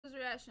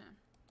reaction.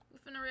 We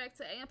finna react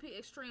to AMP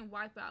Extreme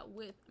Wipeout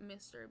with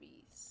Mr.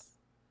 Beast.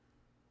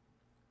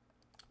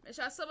 Make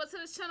sure y'all sub up to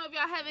this channel if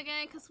y'all haven't,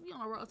 gang, because we on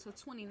the road to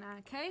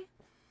 29K.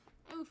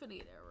 And we finna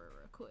get there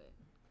real quick.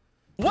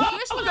 Welcome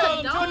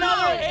to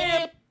another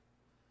AMP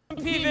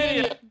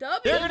video.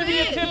 They're going to be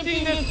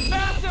attempting this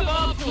massive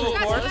obstacle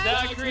course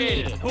that I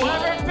created.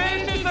 Whoever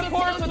finishes the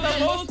course with the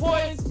most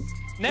points,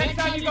 next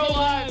time you go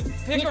live,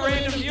 pick a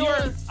random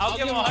viewer, I'll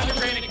give them 100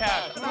 grand in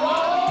cash.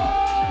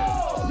 Whoa!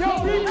 Yo,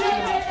 we're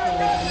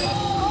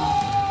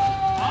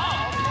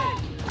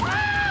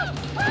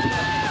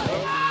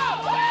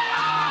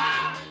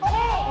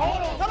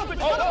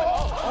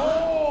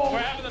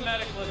having the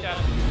medic look at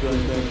him.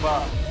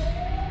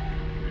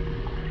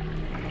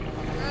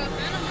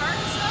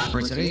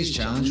 For today's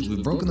challenge,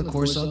 we've broken the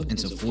course up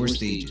into 4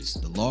 stages: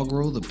 the log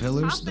roll, the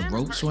pillars, the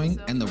rope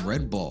swing, and the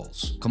red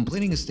balls.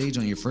 Completing a stage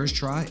on your first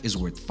try is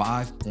worth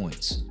 5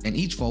 points, and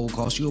each fall will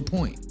cost you a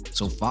point.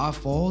 So 5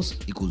 falls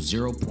equals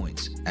 0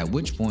 points, at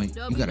which point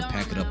you gotta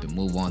pack it up and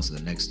move on to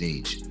the next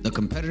stage. The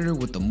competitor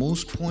with the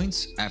most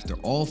points after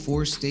all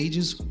 4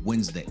 stages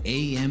wins the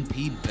AMP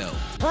belt.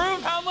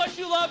 Prove how much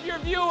you love your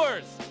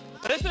viewers.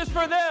 This is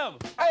for them.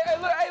 Hey,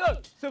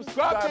 look.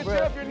 Subscribe to the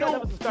channel if you're new.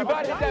 You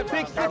gotta hit that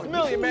big 6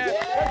 million, man.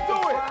 Let's do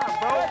it,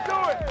 bro. Let's do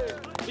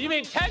it. You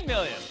mean 10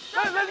 million?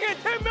 Let's get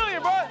 10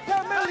 million, bro.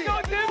 10 million. Let's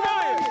go 10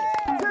 million.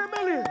 10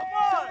 million. Come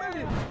on.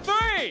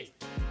 3,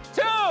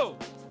 2,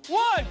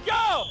 1,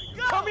 go.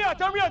 Turn me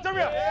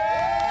out.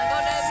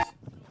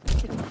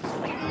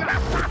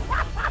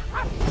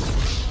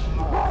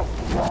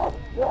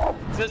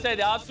 So say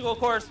the obstacle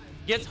course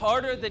gets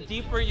harder the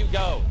deeper you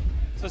go.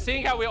 So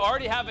seeing how we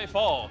already have a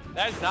fall,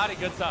 that is not a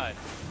good sign.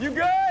 You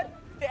good?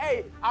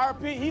 Hey, I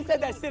repeat, he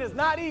said that shit is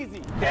not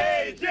easy.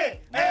 Agent.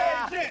 All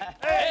right,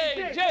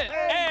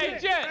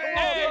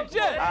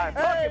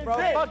 fuck it, bro.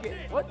 Fuck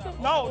it. What the?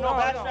 No,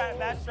 bad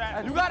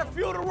strat. You gotta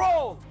feel the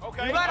roll.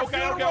 Okay. You gotta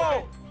feel the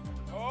roll.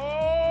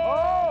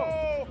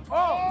 Oh.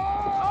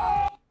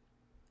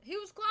 He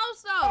was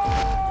close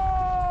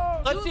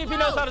though. Let's see if he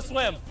knows how to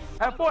swim.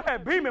 That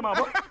forehead beaming, my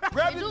boy.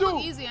 Grab the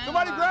dude.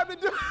 Somebody grab the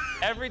dude.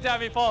 Every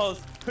time he falls,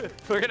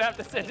 we're gonna have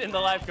to send in the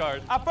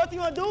lifeguard. First thing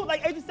you wanna do,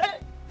 like Agent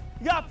said,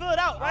 you gotta fill it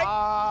out, right?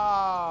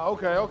 Ah,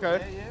 okay.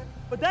 Yeah.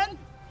 But then,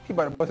 He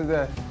better bust his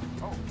ass.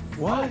 Oh.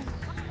 What?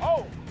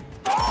 Oh.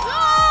 No!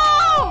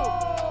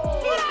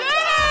 He did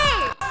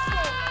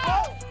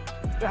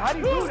it! How do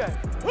you do that?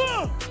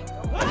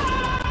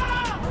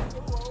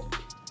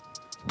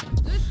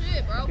 Good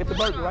shit, bro. Get the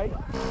burger, right?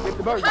 Get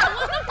the burger.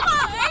 What the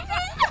fuck, Agent?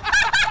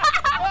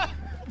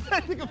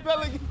 That nigga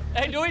fell again.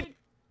 Hey, do we?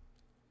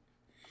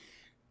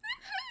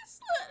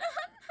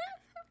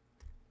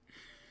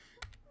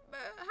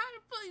 How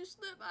the fuck you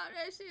slip out of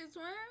that shit,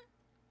 twin?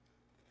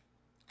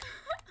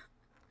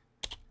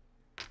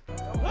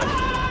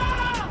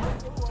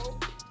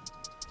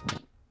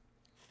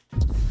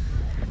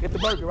 Get the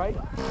burger, right?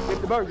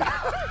 Get the burger.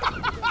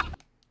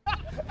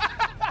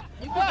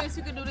 You convinced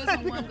you could do this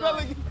in one go?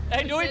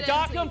 Hey, do we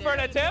dock him for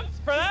an attempt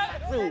for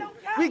that?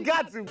 We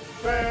got to.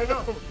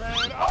 Fanum.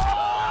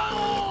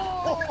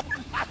 Oh!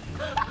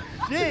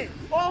 Shit.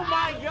 Oh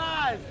my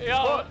God.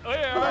 Yo,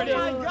 we're already.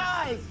 Oh my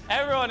God.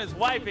 Everyone is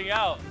wiping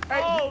out.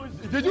 Hey,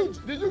 did you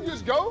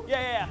just go?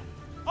 yeah.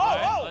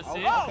 Let's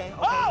see.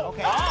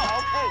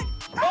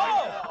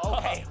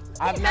 Okay.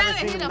 I've never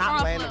seen him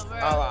not land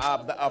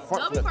a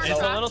front flip.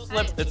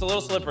 It's a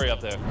little slippery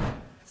up there.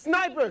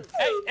 Sniper.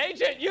 Hey,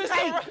 Agent, use the.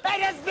 Hey,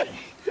 that's Agent,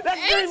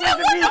 Agent, what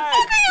the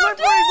fuck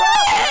are you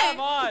doing? Come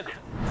on.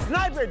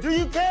 Sniper, do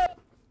you care?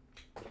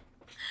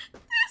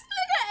 This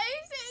nigga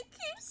Agent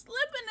keeps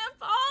slipping and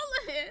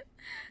falling.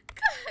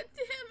 God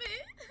damn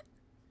it.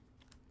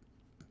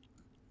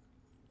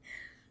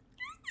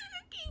 This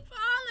nigga keep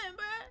falling,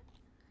 bro.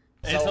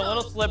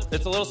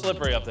 It's a little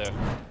slippery up there.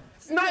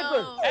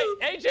 Sniper. No. Hey,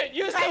 Agent,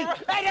 use the. Hey,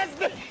 that's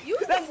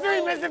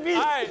three Mr. Beast.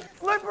 All right.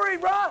 Slippery,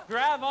 bro.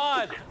 Grab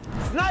on.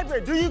 Sniper,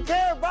 do you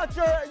care about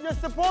your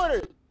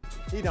supporters?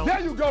 He don't. There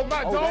you go,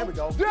 my dog. There we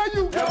go. There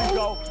you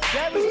go.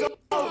 There we go.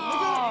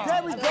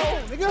 There we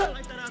go, nigga.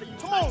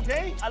 Come on,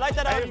 Dave. I like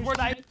that out of you,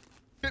 Snipe.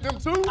 Get them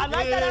 2. I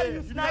like that out of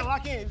you, Snipe.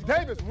 Lock in.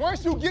 Davis,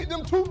 once you get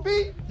them 2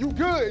 feet, you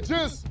good.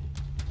 Just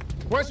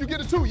once you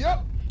get the 2,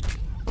 yep.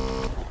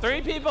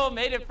 3 people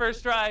made it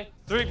first try.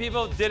 3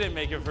 people didn't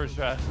make it first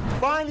try.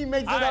 Finally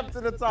makes it up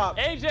to the top.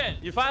 Agent,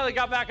 you finally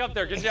got back up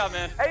there. Good job,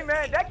 man. Hey,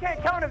 man, that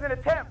can't count as an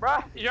attempt, bro.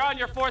 You're on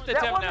your 4th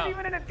attempt That wasn't now.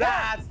 even an attempt.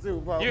 That's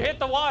too, bro. You hit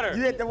the water.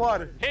 You hit the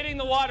water. Hitting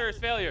the water is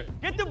failure.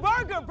 Get the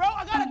burger, bro.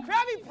 I got a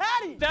Krabby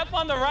Patty. Step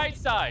on the right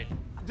side.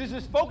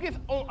 Just focus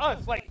on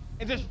us, like,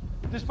 and just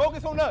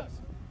focus on us.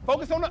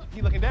 Focus on us.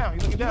 He's looking down.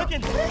 He's looking down.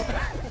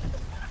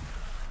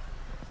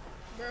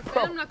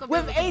 Bro, I'm not gonna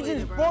With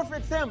Agent's 4th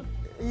attempt,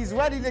 he's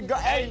ready to go.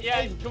 Hey,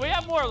 yeah, can we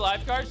have more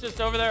lifeguards just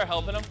over there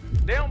helping him?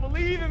 They don't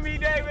believe in me,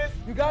 Davis.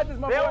 You got this,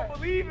 my boy. They don't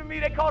believe in me.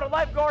 They called a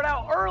lifeguard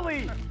out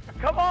early.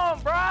 Come on,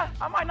 bruh.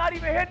 I might not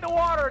even hit the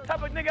water,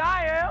 type of nigga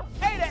I am.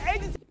 Hey, the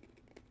Agent.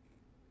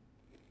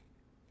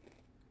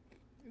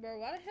 Bro,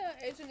 why the hell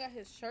Agent got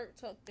his shirt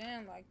tucked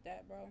in like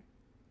that, bro?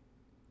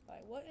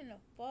 Like, what in the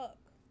fuck?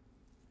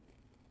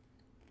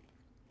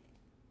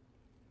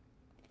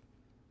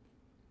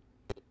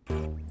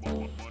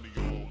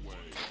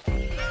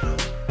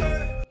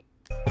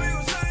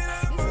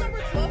 This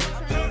number 12 is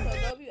trying to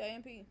put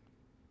WAMP.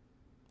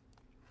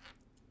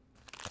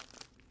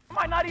 I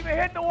might not even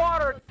hit the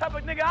water, the type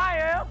of nigga I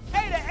am.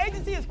 Hey, the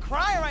agency is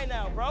crying right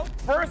now, bro.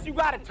 First, you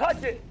gotta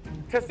touch it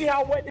to see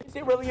how wet this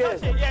shit really is.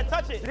 Touch it, yeah,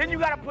 touch it. Then you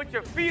gotta put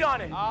your feet on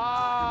it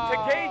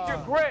to gauge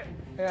your grip.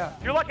 Yeah.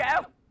 You're like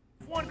an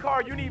F1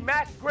 car, you need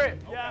max grip.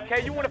 Yeah.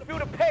 Okay, you wanna feel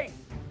the pace.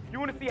 You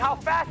wanna see how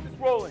fast it's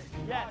rolling.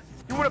 Yes.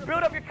 You wanna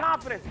build up your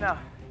confidence now.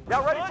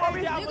 Y'all ready for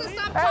me? Yeah, Nigga,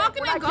 stop Hey,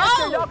 talking when I and get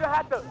there, go. y'all gonna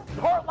have to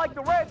part like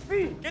the Red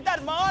Sea. Get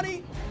that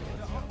money.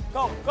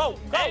 Go, go,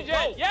 go, AJ,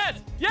 go. yes,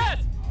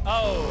 yes.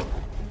 Oh.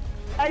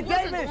 Hey,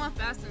 Wasn't Davis. going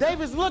fast enough.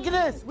 Davis, look at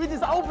this. We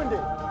just opened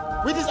it.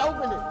 We just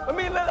opened it.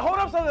 Hold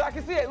up so that I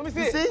can see it. Let me see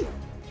You it. see?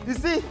 You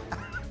see?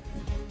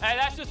 Hey,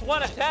 that's just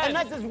 1 of 10. And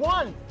that's just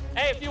one.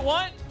 Hey, if you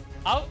want,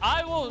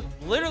 I will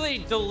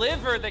literally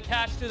deliver the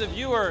cash to the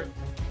viewer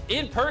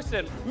in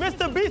person.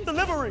 Mr. Beast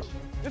delivery.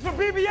 This for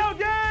BBL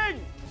gang.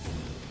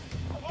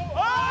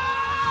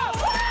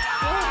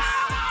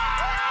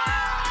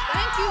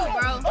 Thank you,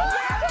 bro.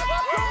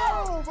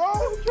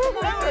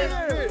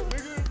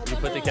 You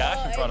put the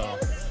cash in front of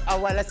him. All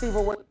right, let's see if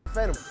it works.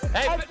 Fanum.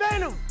 Hey,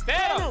 Fanum.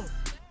 Fanum.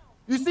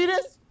 You see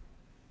this?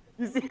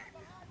 You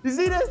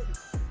see this?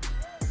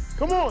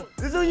 Come on.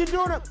 This is what you're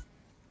doing.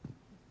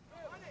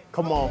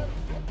 Come on.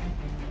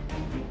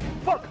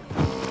 Fuck.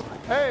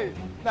 Hey,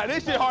 now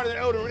this shit harder than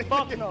Elden Ring.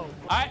 Fuck no. All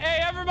right,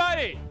 hey,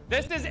 everybody.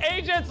 This is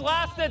Agent's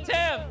last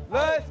attempt.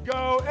 Let's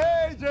go,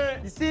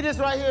 Agent. You see this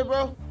right here,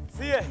 bro?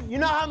 See it. You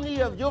know how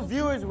many of your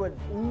viewers would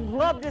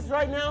love this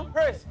right now?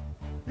 Chris,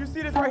 you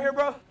see this right here,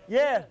 bro?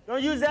 Yeah.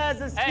 Don't use that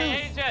as an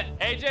excuse. Hey,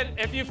 Agent,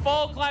 if you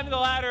fall climbing the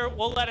ladder,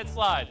 we'll let it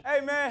slide.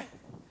 Hey, man.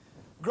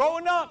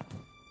 Growing up,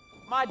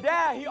 my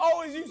dad, he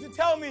always used to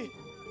tell me,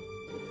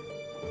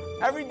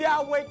 every day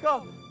I wake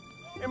up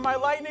in my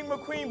Lightning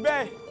McQueen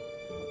bed,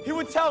 he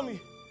would tell me,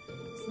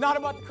 it's not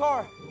about the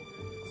car,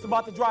 it's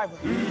about the driver.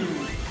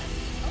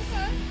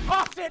 Okay.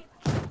 Oh, shit!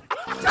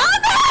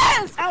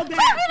 Thomas! Out there.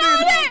 Fucking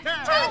out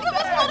there! Trying to give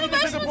us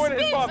motivational disappointed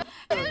as speech. fuck.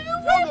 And you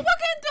won't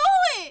fucking do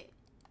it!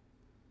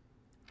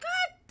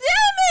 God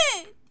damn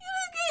it! You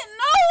didn't get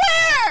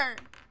nowhere!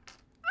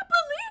 I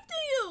believed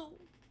in you!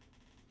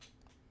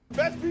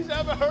 Best speech I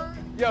ever heard.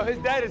 Yo, his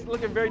dad is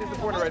looking very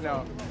disappointed right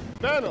now.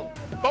 Fanum,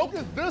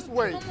 focus this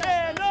way.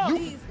 Man, no.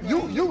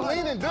 You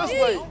leaning this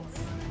way.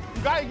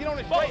 You gotta get on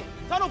it straight.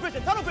 Tunnel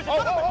vision, tunnel vision,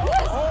 Oh, tunnel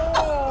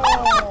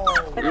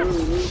vision.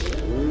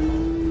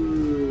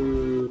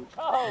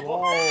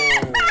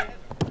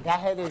 That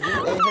hit his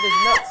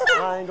nuts.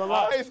 I ain't gonna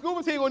lie. Hey,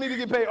 scuba team gonna need to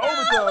get paid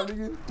overtime,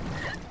 nigga.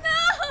 No!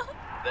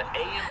 The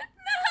AM.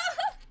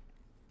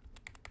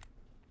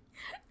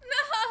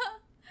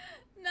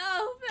 No,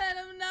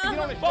 Fanum, no. Get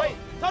on it straight.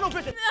 Tunnel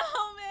vision. No,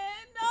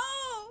 man, no!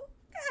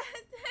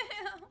 God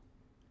damn!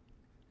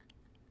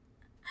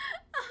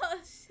 Oh,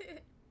 shit.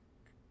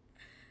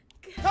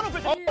 Tunnel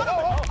vision.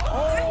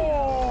 Oh.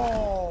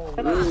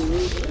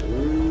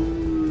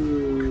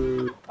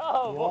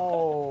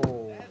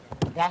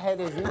 That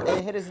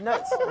hit his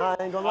nuts. I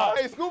ain't gonna lie.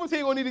 Hey, scuba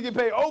team gonna need to get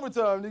paid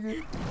overtime,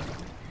 nigga.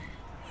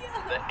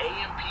 The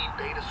AMP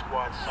Beta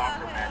Squad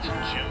soccer match in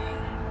June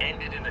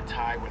ended in a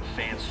tie when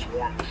fans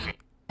swarmed the field.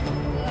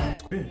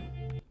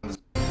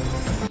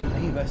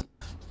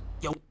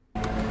 Yo.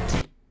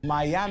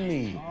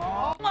 Miami.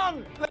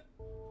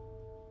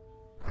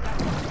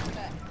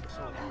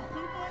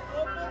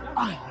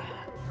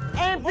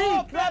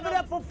 MP, clap it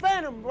up for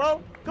Fanum,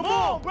 bro. Come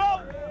on,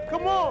 bro.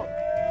 Come on.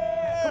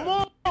 Come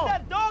on. Get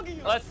that dog in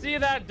you. Let's see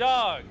that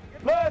dog.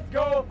 Let's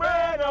go,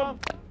 Fanum!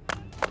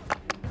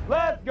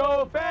 Let's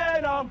go,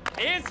 Fanum!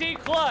 Is he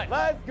clutch?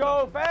 Let's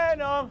go,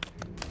 Fanum!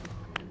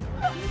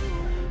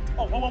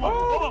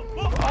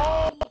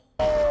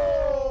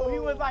 Oh, he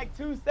was like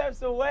 2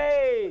 steps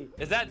away.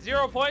 Is that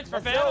 0 points for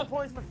That's 0 Fanum?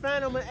 points for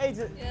Fanum and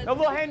Agent. A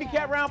little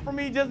handicap round for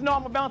me. Just know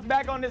I'm gonna bounce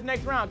back on this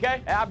next round,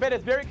 okay? And I bet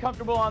it's very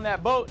comfortable on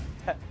that boat.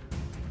 Are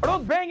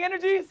those bang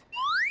energies?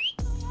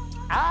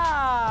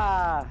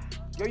 Ah!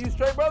 Yo, you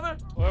straight, brother?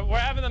 We're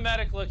having the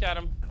medic look at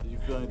him. You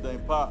feel anything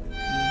pop?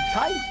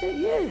 Tight shit,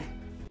 yeah.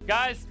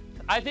 Guys,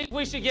 I think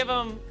we should give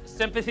him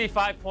sympathy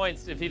 5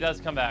 points if he does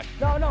come back.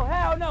 No,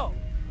 hell no.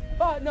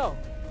 No.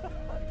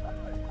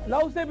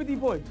 No sympathy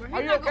points. Bro,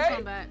 Are he's you not gonna okay?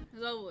 come back.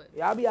 It's over with.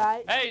 Yeah, I'll be all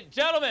right. Hey,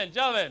 gentlemen,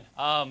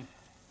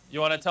 you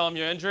want to tell him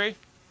your injury?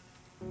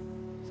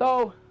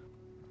 So,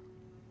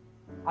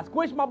 I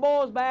squished my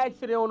balls by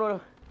accident on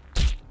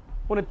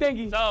the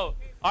thingy. So,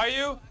 are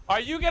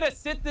you gonna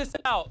sit this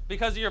out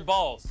because of your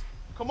balls?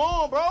 Come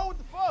on, bro. What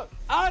the fuck?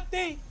 I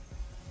think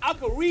I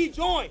could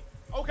rejoin.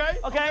 Okay.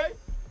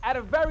 At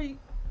a very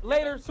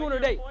later, sooner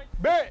date.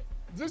 Bet.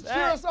 Just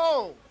cheer us on.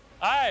 All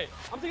right,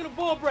 I'm taking a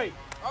bull break.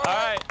 all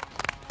right.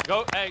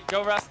 Go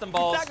rest them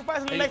balls.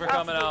 Thank you for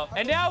coming out.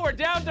 And now we're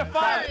down to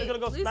 5. We're gonna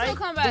go Snipe.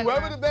 Come back,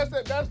 Whoever the best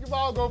at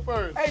basketball, go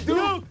first. Hey,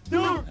 Duke.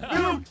 All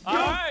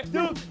right. Hey,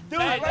 there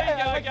you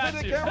go. I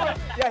got you.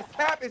 Yes,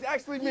 Cap is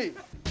actually me.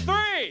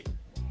 3,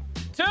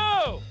 2,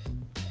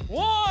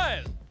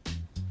 1,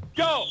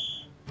 go.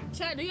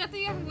 Chat, do you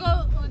think I can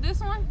go with this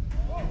one?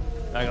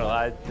 Not gonna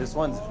lie, this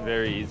one's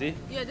very easy.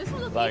 Yeah, this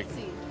one looks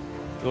easy.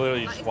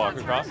 Literally, you just walk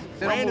across.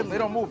 They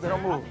don't move.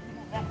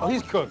 Oh,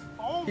 he's cooked.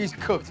 He's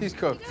cooked.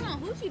 They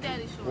on Hoochie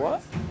Daddy shorts.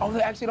 What? Oh,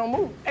 they actually don't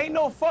move. Ain't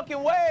no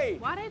fucking way.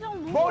 Why they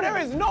don't move? Bro, there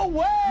is no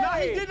way. Nah,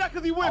 he did that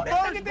because he went This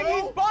first, nigga bro.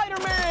 think he's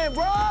Spider-Man,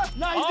 bro.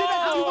 Nah, he did that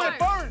because he went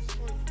first.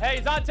 Hey,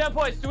 he's on 10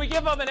 points. Do we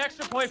give him an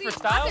extra point for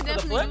style I could for the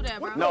definitely flip? do that,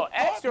 bro. No,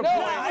 extra point.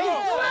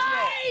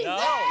 No.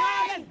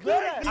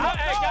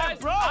 Hey, guys,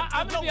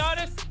 I'm going to be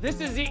honest. This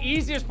is the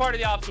easiest part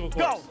of the obstacle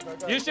course.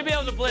 You should be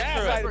able to blitz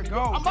through it.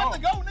 I'm about to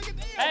go, nigga.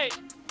 Hey,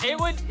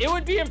 it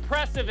would be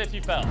impressive if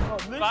you fell.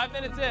 5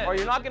 minutes in. Bro,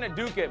 you're not going to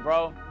duke it,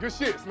 bro. Good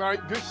shit,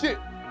 Snipe. Good shit.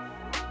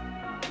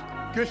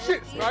 Good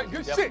shit, Snipe.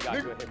 Good shit,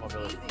 nigga. Take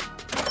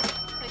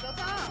your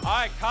time. All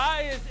right,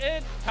 Kai is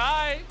in.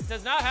 Kai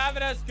does not have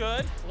it as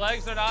good.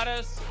 Legs are not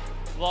as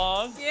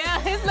long. Yeah,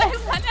 his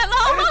legs not that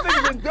long. This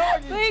nigga's been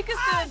doggy. But he can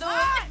still do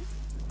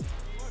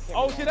it.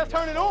 Oh, shit, that's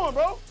turning on,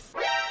 bro.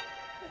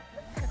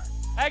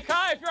 Hey,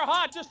 Kai, if you're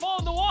hot, just fall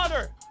in the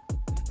water.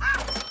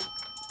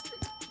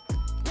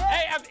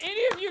 Hey, have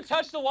any of you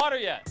touched the water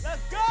yet?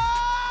 Let's go!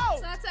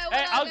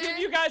 Hey, I'll give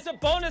you guys a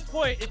bonus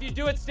point if you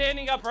do it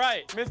standing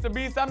upright. Mr.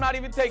 Beast, I'm not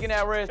even taking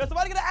that risk. Yo,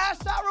 somebody get an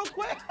ass shot real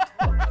quick.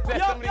 Yo,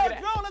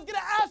 drone, let's get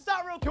an ass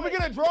shot real quick. Can we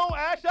get a drone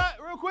ass shot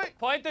real quick?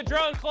 Point the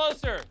drone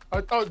closer.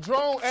 A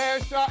drone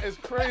ass shot is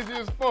crazy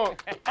as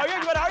fuck. Oh, yeah,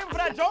 you better hurry before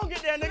that drone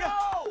get there, nigga.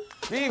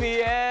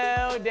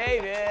 BBL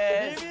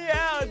Davis.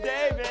 BBL,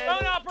 David.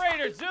 Drone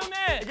operator, zoom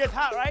in. It gets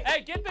hot, right?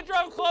 Hey, get the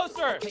drone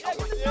closer. They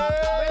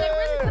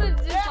really could have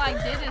just like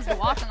did this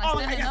walking, like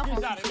standing up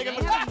on some shit. They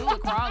ain't have to do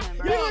it crawling,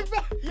 bro.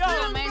 You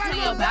gotta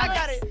maintain your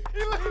balance.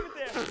 He look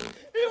there.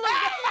 He look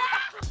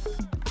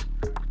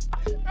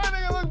That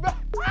nigga look back.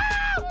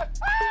 Come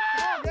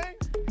on, gang.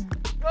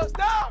 Bro,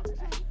 stop.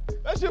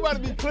 That shit about to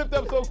be clipped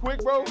up so quick,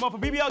 bro. Come on, for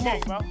BBL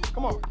gang, bro.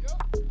 Come on.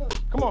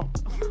 Come on.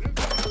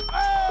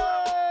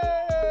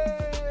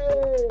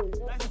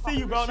 Nice to see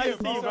you, bro. Nice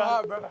to see you,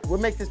 bro. What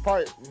makes this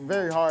part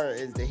very hard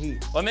is the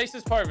heat. What makes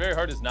this part very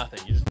hard is nothing.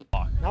 You just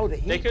walk. No, the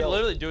heat. They could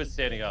literally do it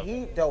standing up.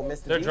 Heat, though,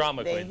 Mr. They're Beast.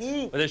 drama The queens.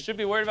 heat. What they should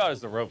be worried about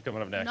is the rope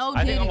coming up next. No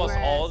I think titty almost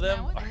all of grass,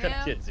 them man. What are the gonna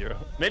hell? get 0.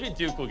 Maybe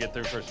Duke will get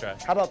through first try.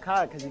 How about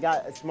Kai? Because he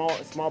got a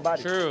small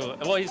body. True.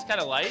 Well, he's kind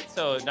of light,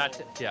 so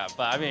not. Yeah,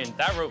 but I mean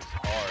that rope's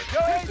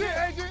hard. Yo,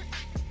 agent.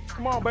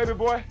 Come on, baby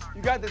boy.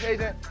 You got this,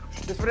 agent.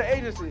 This for the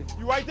agency.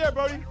 You right there,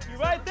 Brody. You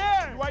right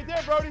there. You right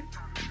there, Brody.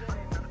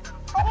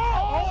 Oh,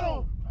 hold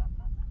on.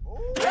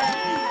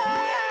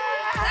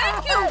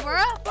 Thank you,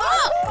 bro.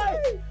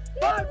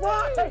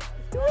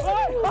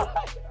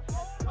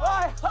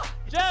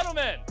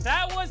 Gentlemen,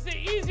 that was the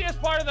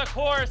easiest part of the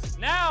course.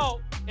 Now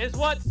is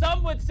what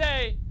some would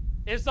say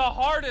is the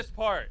hardest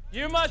part.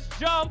 You must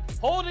jump,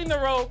 holding the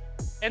rope,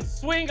 and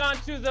swing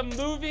onto the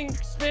moving,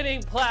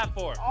 spinning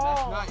platform.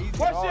 Oh,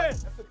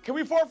 Question. Can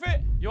we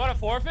forfeit? You want to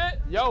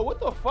forfeit? Yo, what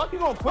the fuck? You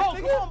gonna quit, Bro,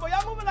 come on, bro.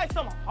 Y'all moving like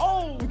some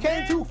hoes. You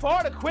came too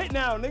far to quit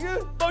now,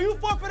 nigga. Bro, you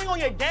forfeiting on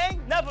your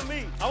gang? Never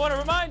me. I want to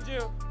remind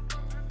you,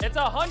 it's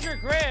 $100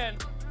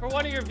 grand for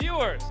one of your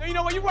viewers. You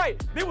know what? You're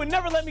right. They would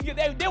never let me get.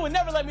 They would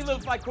never let me live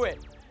if I quit.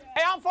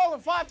 Hey, I'm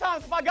falling 5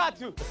 times if I got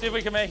to. Let's see if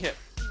we can make it.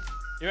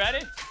 You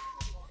ready?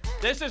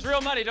 This is real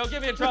money. Don't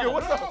get me in trouble.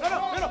 What's up? Bruh,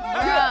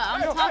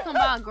 I'm talking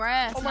about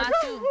grass, not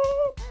you.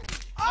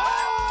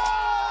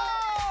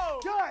 Oh!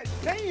 God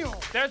damn.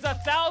 There's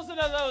 1,000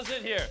 of those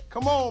in here.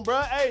 Come on,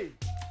 bro. Hey,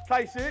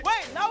 tight shit.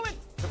 Wait, now it's.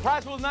 The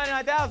price was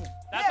 $99,000. That's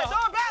Yeah,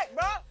 throw it back,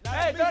 bro.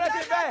 Hey, throw that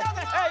shit back.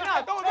 Hey,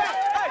 nah, throw it back.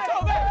 Hey, throw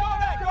it back.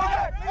 Throw it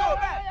back. Throw it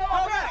back. Throw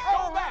it back.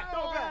 Throw it back.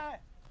 Throw it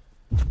back.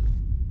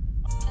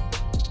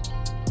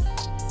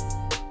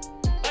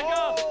 Let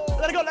go.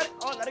 Let it go. Let it.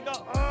 Oh, let it go.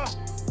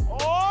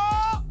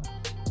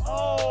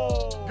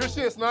 Oh. Good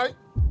shit, Snipe.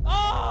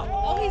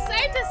 Oh, he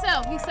saved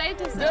himself. He saved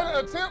himself.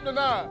 That attempt or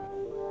not?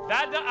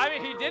 I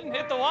mean, he didn't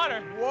hit the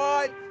water.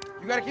 What?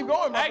 You gotta keep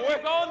going, my Hey, boy.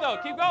 keep going, though.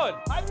 Keep going.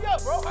 Hype me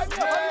up, bro. Hype me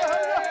up. Hype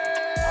me up.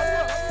 Hurry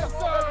up,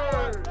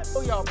 sir.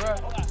 Oh, y'all, bro.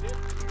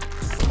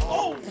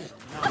 Oh.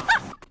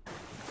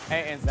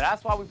 Hey, and so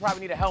that's why we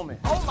probably need a helmet.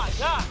 Oh my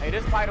God. Hey,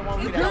 this probably the one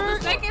we You need a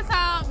helmet. the second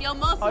time, your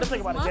muscles. Oh, this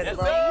nigga about to get it,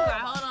 bro. You like,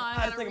 hold on.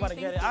 I just think about to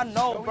get it. I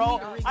know, bro.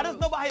 I just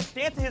know about his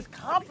stance and his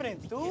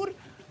confidence, dude.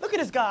 Look at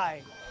this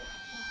guy.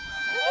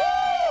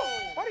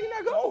 Why do you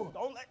not go?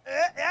 Don't let.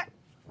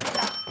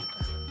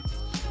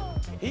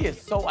 He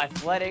is so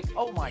athletic.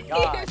 Oh my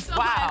God. He is so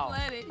wow.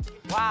 athletic.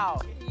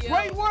 Wow. Yo.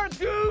 Great work,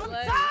 dude.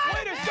 Athletic.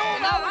 Way to show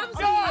him No, how I'm it's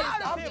serious.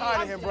 done. I'm I'm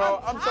tired of him,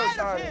 bro. I'm so tired of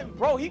tired. him.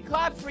 Bro, he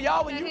claps for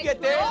y'all when you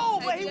get there. No,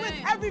 but he Hey, wins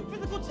gang. every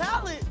physical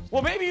challenge.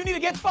 Well, maybe you need to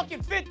get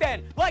fucking fit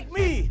then, like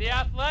me. The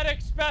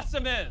athletic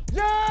specimen.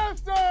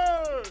 Yes,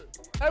 sir.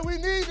 Hey, we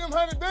need them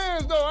 100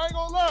 bands, though. I ain't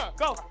gonna lie.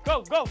 Go,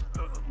 go, go.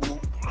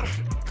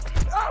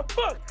 Ah,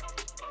 fuck!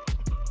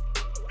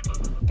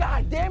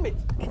 God damn it!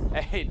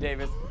 Hey,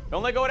 Davis,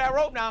 don't let go of that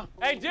rope now.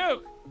 Hey,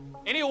 Duke,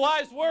 any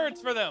wise words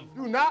for them?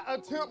 Do not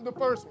attempt the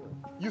first one.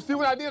 You see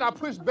what I did? I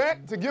pushed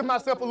back to give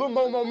myself a little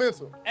more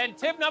momentum. And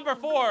tip number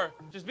 4,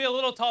 just be a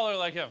little taller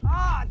like him.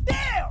 Ah,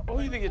 damn! Oh,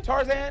 you think you're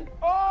Tarzan?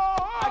 Oh!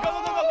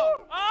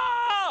 Go.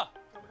 Ah!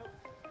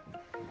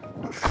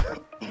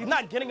 He's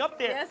not getting up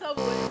there. Yeah, it's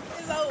over with.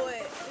 It's over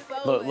with.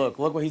 It's over with.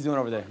 Look what he's doing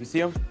over there. You see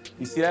him?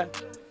 You see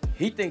that?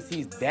 He thinks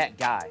he's that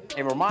guy.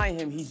 And remind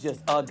him he's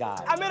just a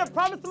guy. I made a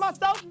promise to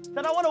myself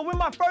that I want to win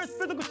my first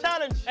physical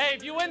challenge. Hey,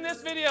 if you win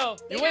this video,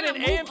 you win an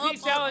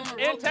AMP challenge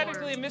and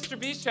technically a Mr.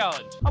 Beast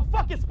challenge. I'm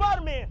fucking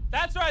Spider-Man.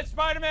 That's right,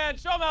 Spider-Man.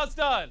 Show him how it's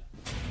done.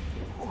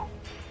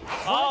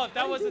 Oh, if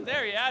that wasn't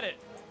there, you had it.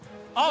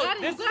 Oh,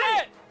 this is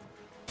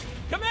it.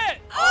 Commit.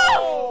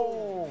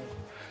 Oh!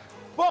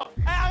 Fuck.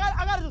 Hey,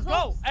 I gotta just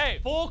go. Hey,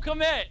 full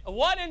commit.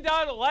 One and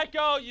done, let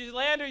go. You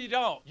land or you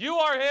don't. You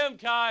are him,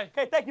 Kai.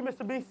 Okay, thank you,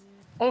 Mr. Beast.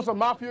 On some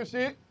mafia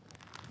shit.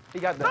 He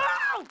got that.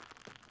 Ah!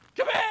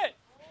 Commit.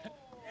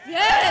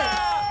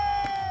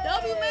 Yes!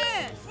 W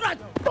man.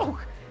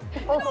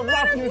 On some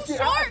mafia shit.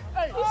 Short.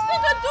 This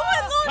nigga do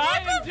it, little Kai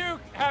nigga. and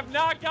Duke have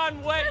not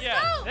gotten wet Let's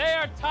yet. go. They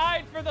are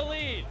tied for the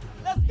lead.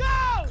 Let's go!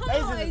 Come on,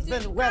 Asian has Agent.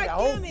 been wet a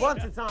whole God damn it.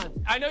 bunch of times.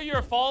 I know you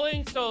were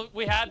falling, so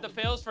we had the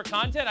fails for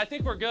content. I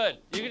think we're good.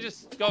 You can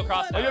just go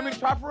across Oh, you now. want me to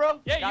try for real?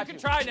 Yeah, you Got can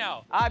try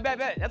now. I bet.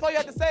 That's all you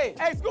have to say.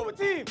 Hey, scuba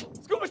team,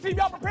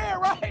 y'all prepared,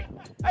 right?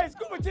 Hey,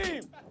 scuba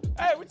team.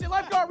 Hey, what's your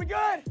lifeguard? We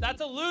good? That's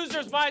a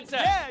loser's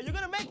mindset. Yeah, you're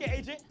gonna make it,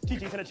 Agent.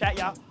 GG's in the chat,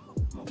 y'all.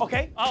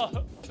 Okay. Oh,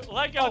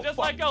 let go. Just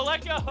let go.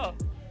 Let go.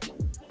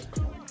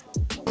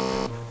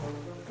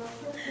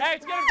 Hey,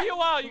 it's gonna be a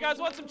while. You guys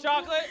want some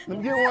chocolate? Let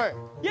me get one.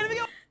 Yeah, let me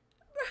go.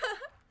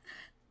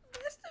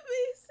 Mr.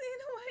 Beast seen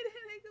the way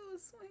that nigga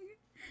was swinging.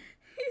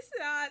 He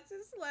said, "Ah,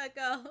 just let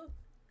go.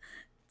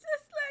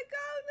 Just let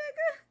go,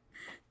 nigga."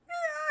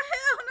 Oh,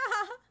 hell no.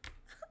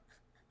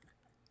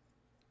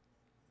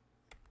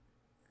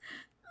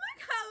 Look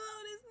how low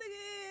this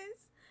nigga is.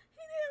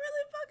 He didn't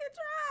really fucking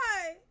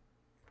try.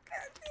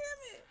 God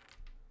damn it.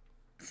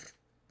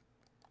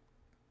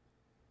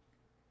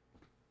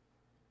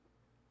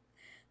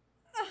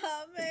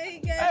 Oh, man, he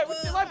gave Hey,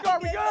 what's your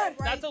lifeguard? We good? Right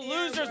That's a there,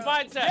 loser's bro.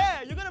 mindset.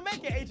 Yeah, you're gonna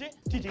make it, Agent.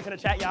 GG's in the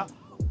chat, y'all.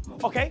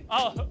 Okay.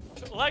 Oh,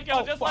 let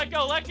go. Just fuck. let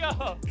go. Let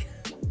go.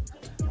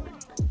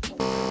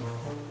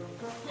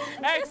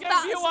 Hey, it's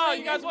gonna be a while.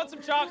 You guys want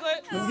some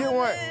chocolate? Let me get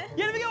one.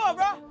 Yeah, let me go,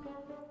 bro.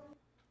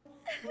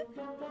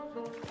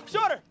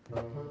 Shorter.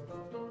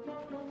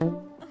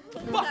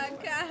 Oh my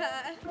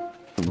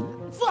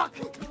God. Fuck.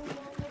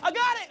 I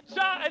got it.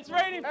 Shot. It's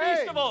raining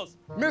Hey. Feastables.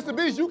 Mr.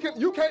 Beast,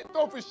 you can't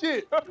throw for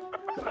shit.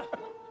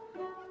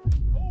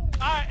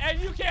 All right, and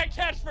you can't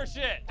catch for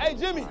shit. Hey,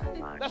 Jimmy,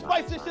 let's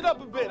spice this shit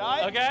up a bit, all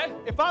right? Okay?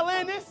 If I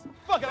land this,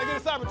 fuck it, I get a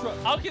Cybertruck.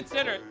 I'll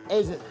consider it.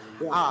 Agent,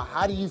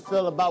 how do you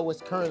feel about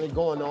what's currently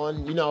going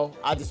on? You know,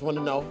 I just want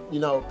to know,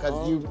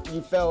 because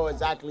you fell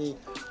exactly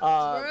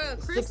Bruh,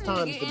 6 Chris need to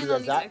times get to in be on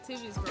these exact.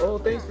 activities, bro. Oh,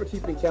 thanks for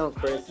keeping count,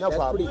 Chris. No That's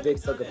problem. pretty big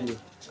suck of you.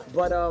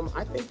 But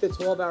I think the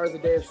 12 hours a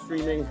day of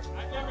streaming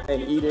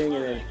and eating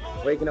and then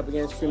waking up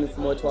again, streaming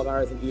for more 12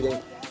 hours and eating,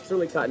 it's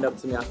really caught up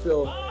to me. I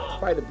feel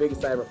probably the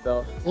biggest I ever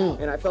felt.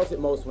 And I felt it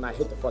most when I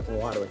hit the fucking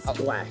water and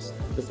splashed.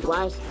 The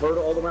splash heard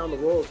all around the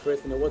world,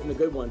 Chris, and it wasn't a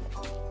good one.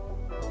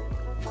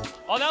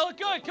 Oh, that looked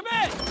good. Come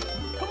in.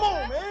 Come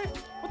on, man.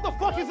 What the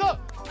fuck is up?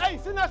 Hey,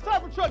 send that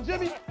Cybertruck,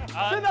 Jimmy.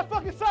 Send that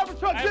fucking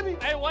Cybertruck, Jimmy.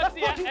 Hey, what's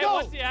Let's fucking go.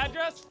 what's the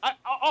address?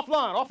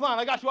 Offline,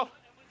 I got you.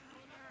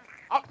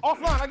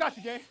 Offline, I got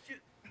you, gang.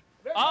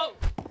 Oh.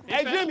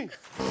 Hey, Jimmy.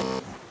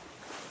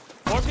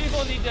 More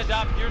people need to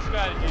adopt your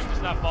strategy of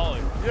just not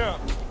falling. Yeah.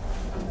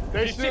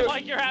 They You should. seem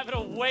like you're having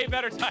a way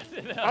better time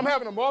than them. I'm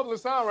having a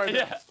marvelous time right now.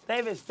 Yeah.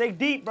 Davis, dig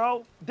deep,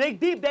 bro. Dig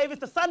deep, Davis.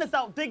 The sun is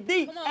out. Dig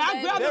deep. Come on, Hey, I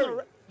baby. grabbed There.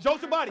 it.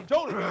 Jolt your body,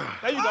 jolt it.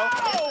 There you go.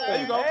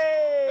 There you go.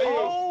 Hey. There you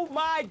go. Oh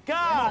my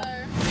God.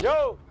 Sir.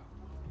 Yo,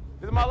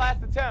 this is my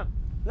last attempt.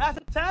 Last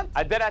attempt.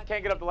 I deadass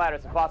can't get up the ladder.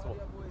 It's impossible.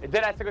 It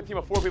deadass took a team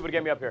of 4 people to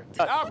get me up here.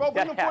 Nah, bro,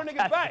 bring them 4 niggas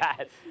That's back.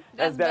 bad.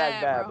 That's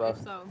deadass bad, bro. bro.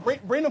 If so.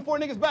 Bring them 4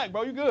 niggas back,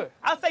 bro. You good.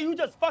 I say you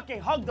just fucking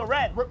hug the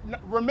red.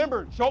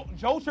 Remember,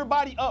 jolt your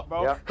body up,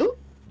 bro. Yeah.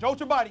 Jolt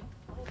your body.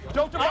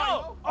 Jolt your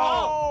body.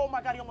 Oh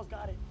my God, he almost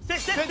got it.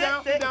 Sit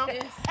down, sit down.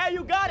 Yes. Hey,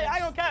 you got it. I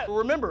don't care.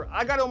 Remember,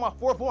 I got it on my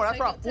 4th one. I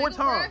tried 4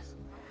 times.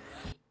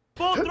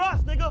 Full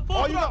thrust, nigga.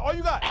 Full thrust. All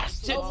you got.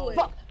 Over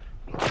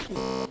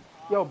with.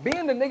 Yo,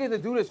 being the nigga to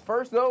do this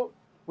first, though,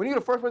 when you're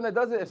the first person that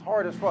does it, it's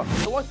hard as fuck.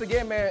 So once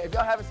again, man, if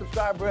y'all haven't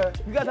subscribed, bruh,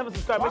 You guys haven't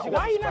subscribed. Make sure why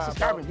are you guys not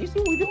subscribing? Do you see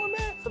what we doing,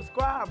 man?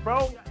 Subscribe,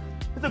 bro.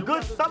 It's a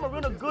good summer. We're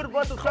in a good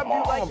run. Subscribe if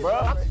you like it,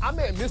 bro. I'm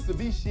at Mr.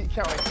 B shit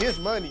counting his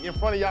money in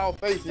front of y'all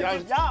faces. Y'all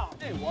Y'all.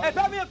 Hey,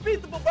 pass me a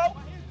Feastable, bro.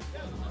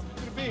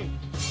 to the bean.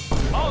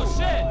 Oh,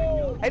 shit.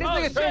 Hey, this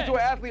nigga turned into an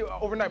athlete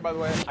overnight, by the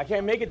way. I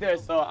can't make it there,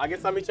 so I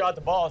guess I'll meet you at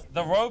the balls.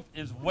 The rope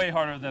is way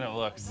harder than it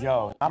looks.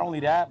 Yo, not only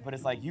that, but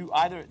it's like you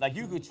either, like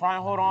you could try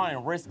and hold on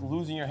and risk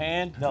losing your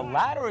hand. The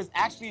ladder is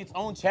actually its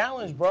own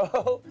challenge,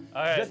 bro.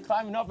 Right. Just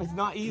climbing up is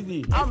not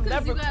easy. I'm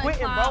never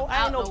quitting, bro.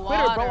 I ain't no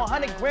quitter, bro.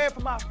 100 grand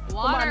for my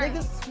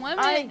niggas. Swimming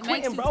I ain't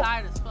quitting, makes bro. you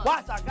tired as fuck.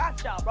 Watch, I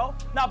got y'all, bro.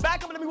 Now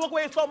back up and let me walk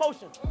away in slow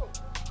motion.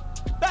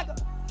 Back up.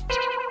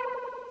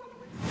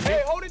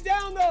 Hey, hold it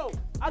down, though.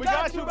 I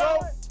got you, bro.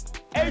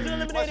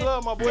 Adrian eliminated. Much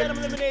love, my boy. Fanum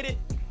eliminated.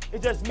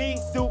 It's just me,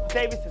 Duke,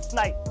 Davis, and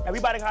Snipe.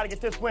 Everybody gotta get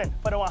this win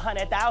for the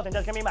 100,000.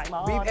 Just give me my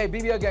money. Hey,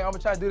 BBL gang, I'm gonna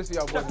try to do this for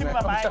y'all boys, Just give me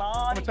man. my I'm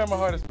money. gonna try my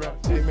hardest, bro.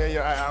 Shit, man,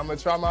 yeah, I'm gonna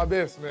try my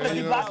best, man. For the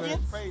You know what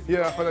I'm saying?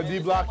 Yeah, for the D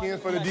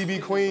block-ins, for the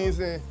DB queens,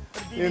 and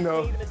you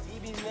know.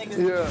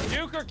 Yeah.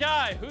 Duke or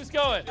Kai, who's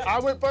going? I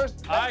went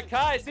first. All right,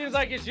 Kai, seems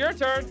like it's your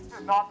turn. This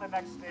is not the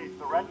next stage.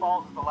 The red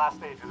balls is the last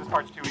stage. This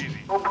part's too easy.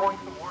 No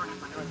points awarded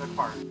for doing this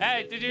part.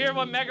 Hey, did you hear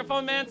what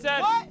Megaphone Man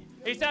said? What?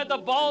 He said the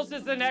balls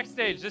is the next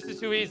stage. This is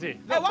too easy.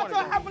 Hey, watch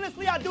how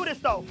effortlessly I do this,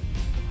 though.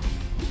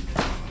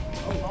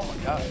 Oh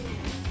my God.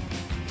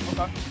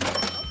 Okay.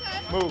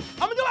 Move.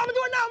 I'm gonna do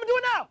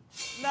it now.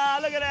 Nah,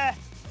 look at that.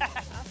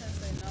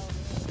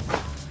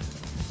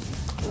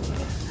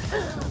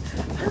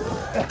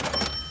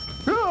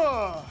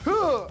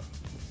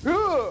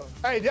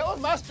 Hey, that was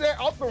my strat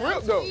off the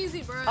rip, though.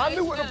 Easy, bro. I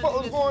knew what the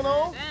fuck was going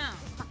on.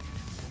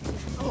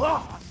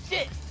 Oh,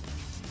 shit.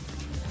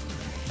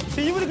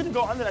 See, you really could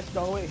go under that shit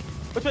the whole way.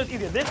 Which one's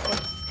easier, this one?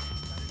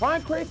 Try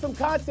and create some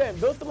content.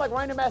 Build some like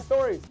random ass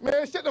stories.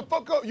 Man, shut the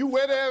fuck up, you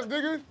wet ass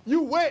nigga.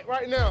 You wet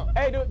right now.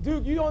 Hey,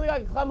 dude, you only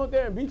gotta climb up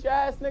there and beat your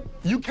ass, nigga.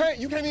 You can't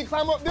even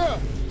climb up there.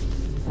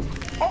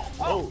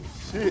 Oh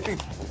shit. Hey,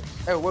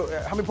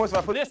 how many points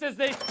have I put? This is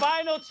the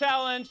final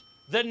challenge,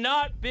 the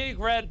not big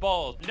red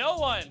balls. No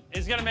one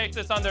is gonna make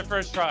this on their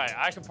first try,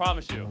 I can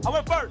promise you. I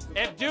went first.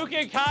 If Duke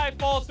and Kai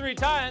fall 3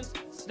 times,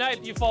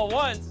 Snipe, you fall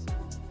once,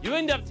 you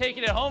end up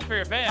taking it home for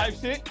your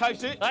fans. Type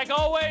shit. Like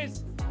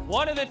always,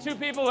 one of the 2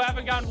 people who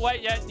haven't gotten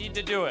wet yet need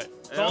to do it.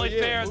 It's only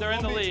fair, they're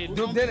in the lead.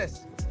 Duke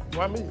Dennis.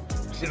 Why me?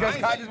 Because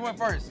Kai just went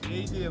first.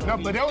 No,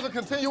 but that was a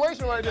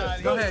continuation right there.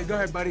 Go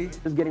ahead, buddy.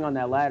 Just getting on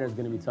that ladder is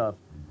gonna be tough.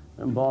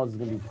 And balls is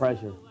gonna be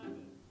pressure.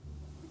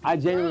 I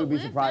genuinely would be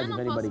surprised if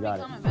anybody got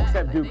it.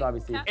 Except Duke,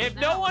 obviously. If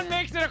no one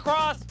makes it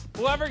across,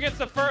 whoever gets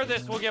the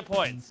furthest will get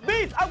points.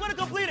 Beats, I'm gonna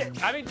complete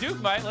it. I mean, Duke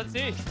might, let's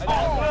see.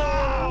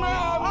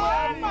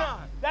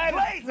 That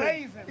is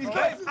blazing. He's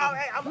blazing.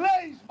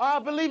 I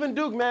believe in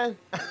Duke, man.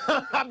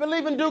 I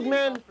believe in Duke,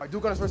 man. All right,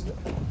 Duke on his first.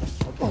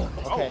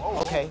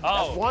 Okay.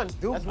 Oh. That's one.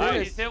 Duke, All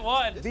right, he's hit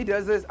 1. if he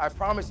does this, I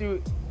promise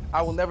you,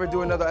 I will never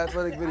do another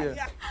athletic video.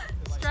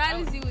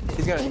 Strategy with this.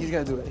 He's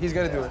gonna do it. He's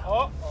gonna do it.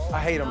 I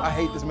hate him. I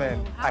hate this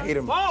man. I hate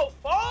him.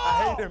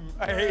 I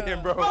hate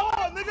him, bro.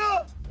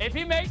 Nigga. If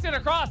he makes it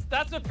across,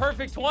 that's a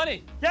perfect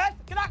 20. Yes?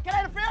 Can I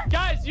interfere?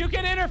 Guys, you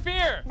can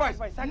interfere.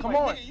 Come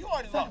on. You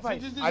already lost. I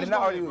did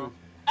not already lose.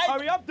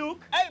 Hurry up,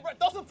 Duke. Hey, bro,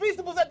 throw some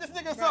feastables at this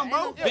nigga or something,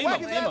 bro.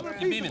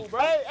 Beam him.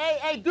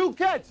 Hey, Duke,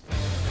 catch.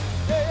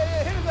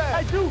 Hit his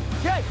ass. Hey, Duke,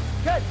 catch.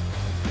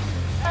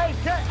 Hey,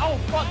 catch. Oh,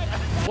 fuck.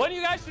 One of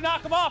you guys should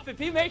knock him off. If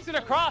he makes it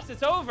across,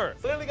 it's over.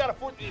 Literally got a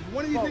 40. If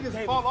one of these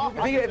niggas fall off,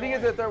 If he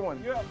gets the third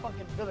one. You're a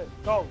fucking villain.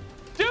 Go.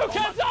 Duke,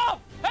 heads up!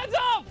 Heads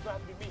up!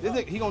 This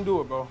nigga, he gonna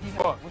do it, bro.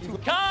 Fuck.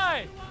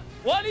 Kai,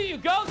 one of you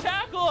go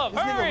tackle him.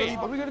 Hurry!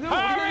 What are we gonna do?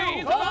 Hurry!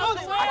 He's about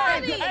to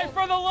win. Hey,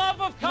 for the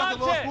love of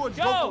content,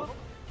 go!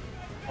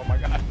 Oh my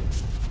God.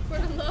 For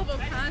the love of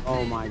content.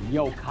 Oh my,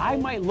 yo, Kai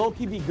might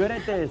low-key be good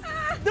at this.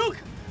 Duke,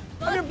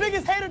 I'm your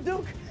biggest hater,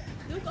 Duke.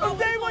 Duke From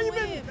day one you've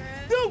been,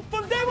 Duke,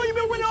 from day one you've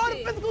been winning all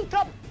the physical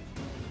cup.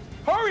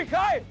 Hurry,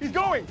 Kai! He's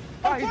going.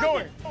 He's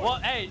going. Well,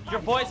 hey, your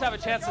boys have a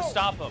chance to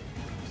stop him.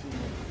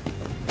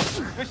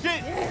 good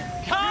shit.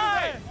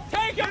 Kai,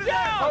 take him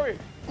down! Hurry.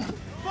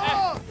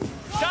 Kai!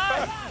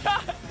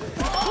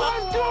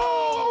 Let's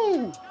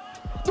go!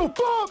 The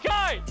fuck?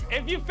 Kai,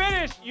 if you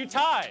finish, you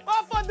tie.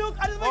 Have fun, Duke.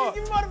 I just want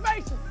you to give me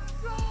motivation.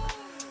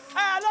 Hey,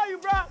 I love you,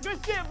 bro.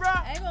 Good shit, bro.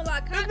 I ain't gonna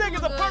lie, this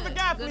nigga's a perfect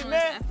athlete,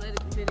 man.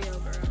 Athletic video,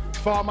 bro.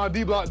 For all my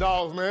D-block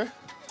dogs, man.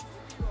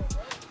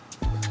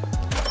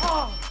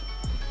 All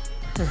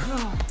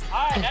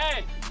right,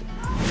 hey.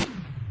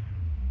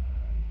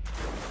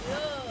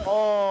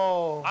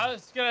 Oh. I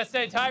was gonna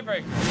say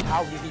tiebreaker.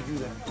 How did he do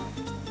that?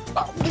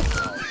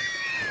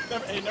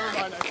 Never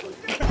mind, actually.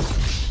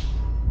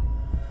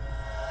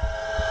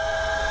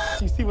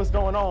 You see what's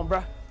going on,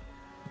 bro?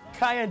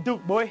 Kai and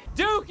Duke, boy.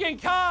 Duke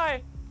and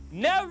Kai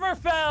never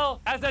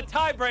fell as a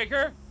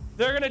tiebreaker.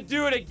 They're gonna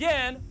do it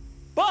again,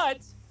 but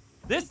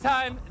this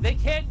time they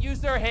can't use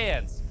their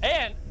hands.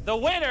 And the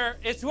winner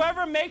is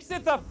whoever makes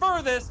it the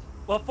furthest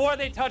before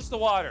they touch the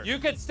water. You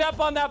could step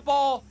on that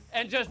ball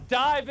and just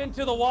dive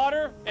into the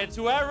water. It's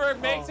whoever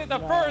makes it the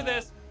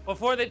furthest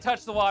before they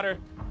touch the water.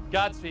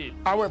 Godspeed.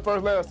 I went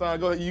first last time.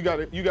 Go ahead, you got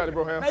it,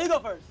 bro, Ham. Now you go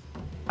first.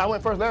 I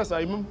went first last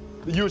time, you remember?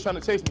 You was trying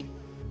to chase me.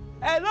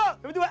 Hey, look,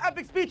 let me do an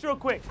epic speech real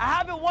quick. I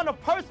haven't won a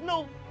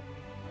personal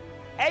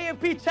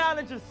A&P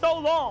challenge in so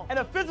long, and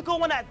a physical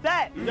one at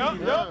that.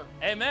 Yup.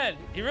 Hey, man,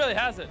 he really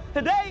has it.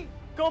 Today,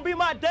 gonna be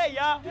my day,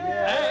 y'all.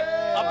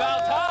 Hey,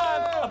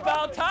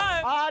 about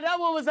time. That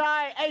one was all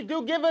right. Hey,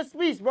 dude, give us a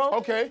speech, bro.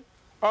 Okay.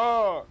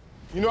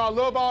 You know, I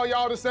love all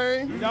y'all the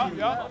same.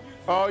 Yeah.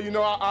 You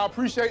know, I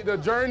appreciate the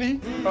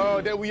journey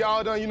that we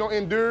all done, you know,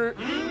 endured,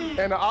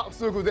 and the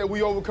obstacles that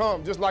we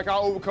overcome, just like I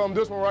overcome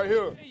this one right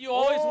here. You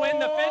always win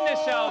the fitness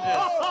challenges.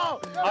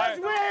 That's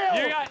real.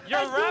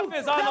 Your rep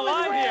is on the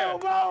line here.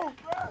 Bro.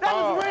 That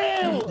was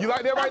real. You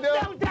like that right there?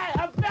 I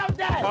felt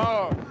that.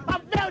 I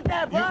felt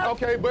that, bro.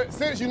 Okay, but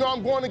since, you know,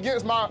 I'm going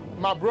against my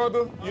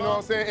brother, you know what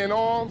I'm saying, in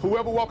arms,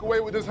 whoever walk away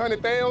with this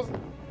 100,000,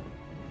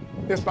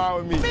 it's fine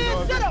with me. Man, you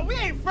know shut up. We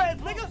ain't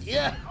friends, nigga.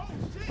 Yeah.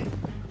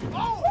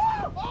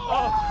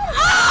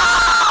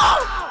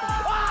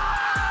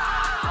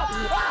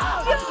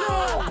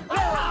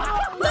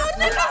 Those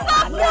niggas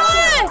are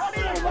good!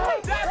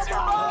 That's your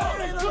ball!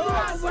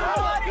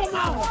 Come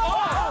on!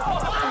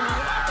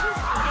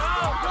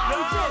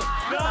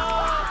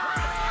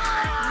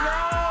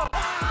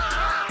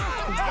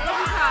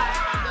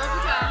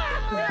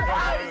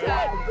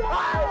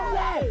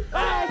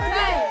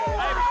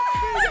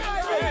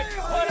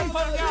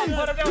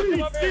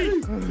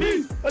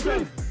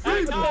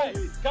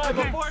 Kai,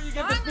 before you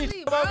give the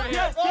speech, come over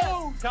here.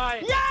 Kai,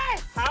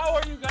 Yes! how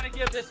are you gonna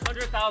give this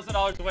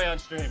 $100,000 away on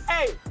stream?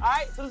 Hey, all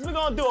right, so this is what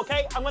we're gonna do,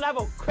 okay? I'm gonna have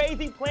a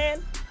crazy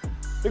plan.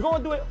 We're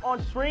gonna do it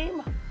on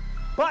stream,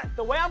 but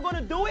the way I'm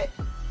gonna do it,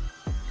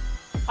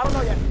 I don't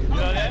know yet. You know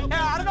that?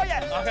 Yeah, I don't know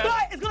yet. Okay.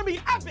 But it's gonna be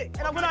epic,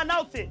 and I'm gonna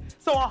announce it.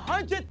 So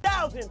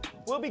 100,000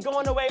 will be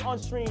going away on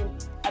stream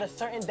at a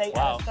certain date.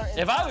 Wow. At a certain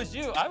If time. I was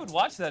you, I would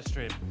watch that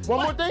stream.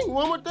 One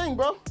more thing,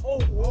 bro.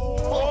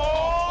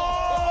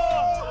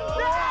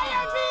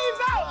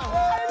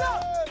 Hey,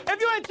 look, if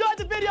you enjoyed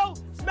the video,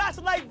 smash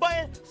the like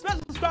button, smash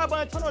the subscribe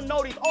button, turn on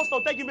notice.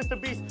 Also, thank you, Mr.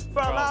 Beast,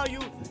 for allowing you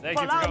Thank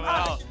you for coming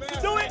out. to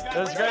do it. That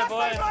was great,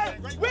 boy.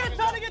 We're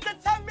trying to get to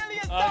 10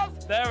 million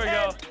subs. There we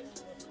go.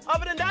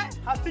 Other than that,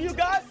 I'll see you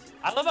guys.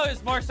 I love how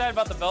he's more excited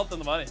about the belt than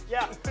the money.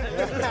 Yeah.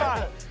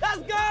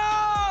 Let's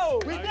go!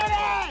 We did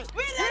it!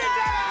 We did it!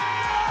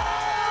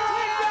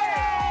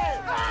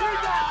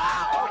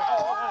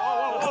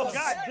 Oh,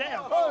 God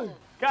damn.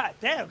 God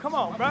damn, come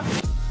on, bro.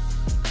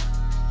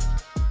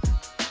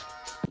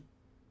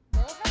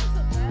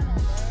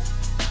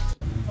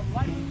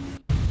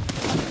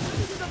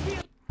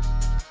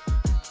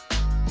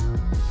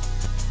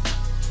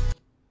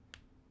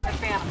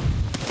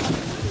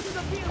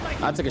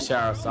 I took a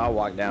shower, so I'll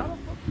walk down.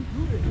 Just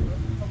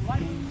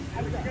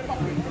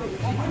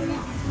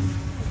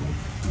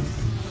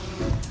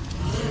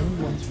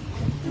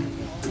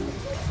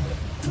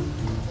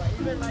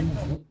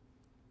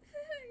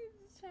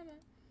trying to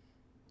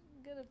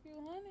get a few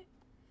hundred.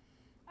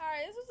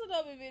 Alright, this was a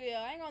W video.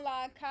 I ain't gonna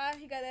lie, Kai,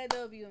 he got that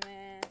W,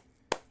 man.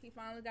 He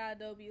finally got a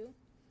W.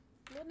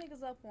 Little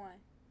niggas up one.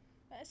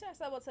 Man,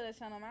 shout out to the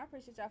channel, man. I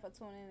appreciate y'all for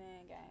tuning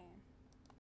in, gang.